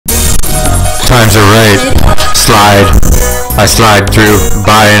times are right. Slide. I slide through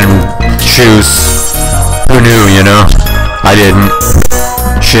buying shoes. Who knew, you know? I didn't.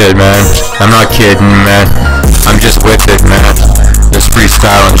 Shit, man. I'm not kidding, man. I'm just with it, man. This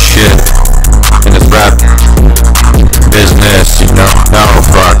freestyle and shit. In this rap business, you know? Oh,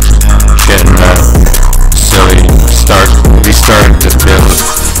 fuck. Shit, man. Silly. We started to build.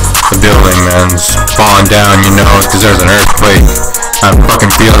 The building, man, is falling down, you know, cause there's an earthquake. I'm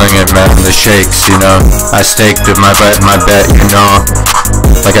fucking feeling it, man, the shakes, you know. I staked my bet, you know.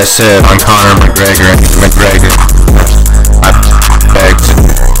 Like I said, on Conor McGregor. I begged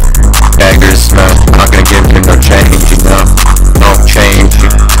beggars, man. I'm not gonna give you no change, you know. No change.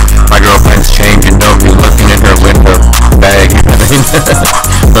 My girlfriend's changing, no, you're looking in her window. Bag, you know what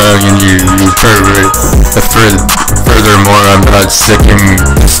I mean? You pervert. Furthermore, I'm not sticking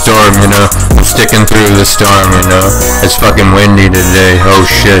the storm, you know. I'm sticking through the storm, you know. It's fucking windy today. Oh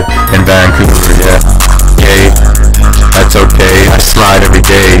shit, in Vancouver, yeah. Yay. That's okay. I slide every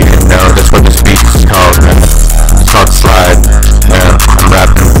day, you know. That's what this beat is called, man. It's called Slide. Yeah, I'm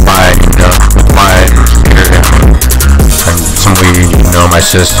rapping with wine, you know. With wine, beer, and some weed, you know, my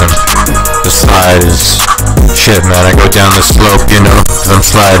system. The slide is shit, man. I go down the slope, you know, cause I'm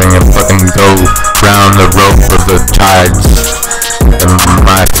sliding and fucking go round the rope of the tides. And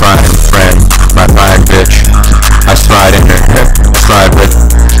my fine friend, my fine bitch, I slide in her, I slide with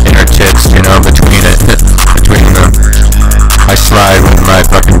in her tits, you know, between them. I slide with my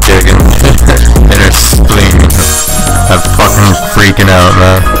fucking dick in her spleen. I'm fucking freaking out,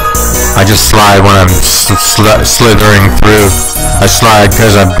 man. I just slide when I'm slithering through. I slide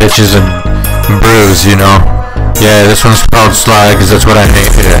cause I'm bitches and brews, you know. Yeah, this one's called Slide cause that's what I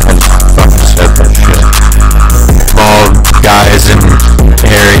named it. I just fucking said that shit. Bald guys and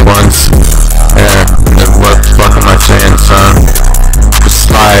hairy ones. Yeah, what the fuck am I saying, son? Just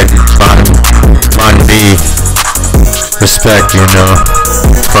slide, Bon B. Respect, you know.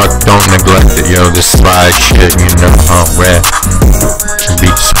 Fuck, don't neglect it, yo. This slide shit, you know. Oh, where?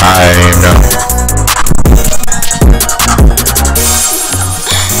 Beats high, you know.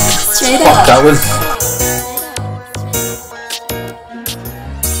 Straight up. That was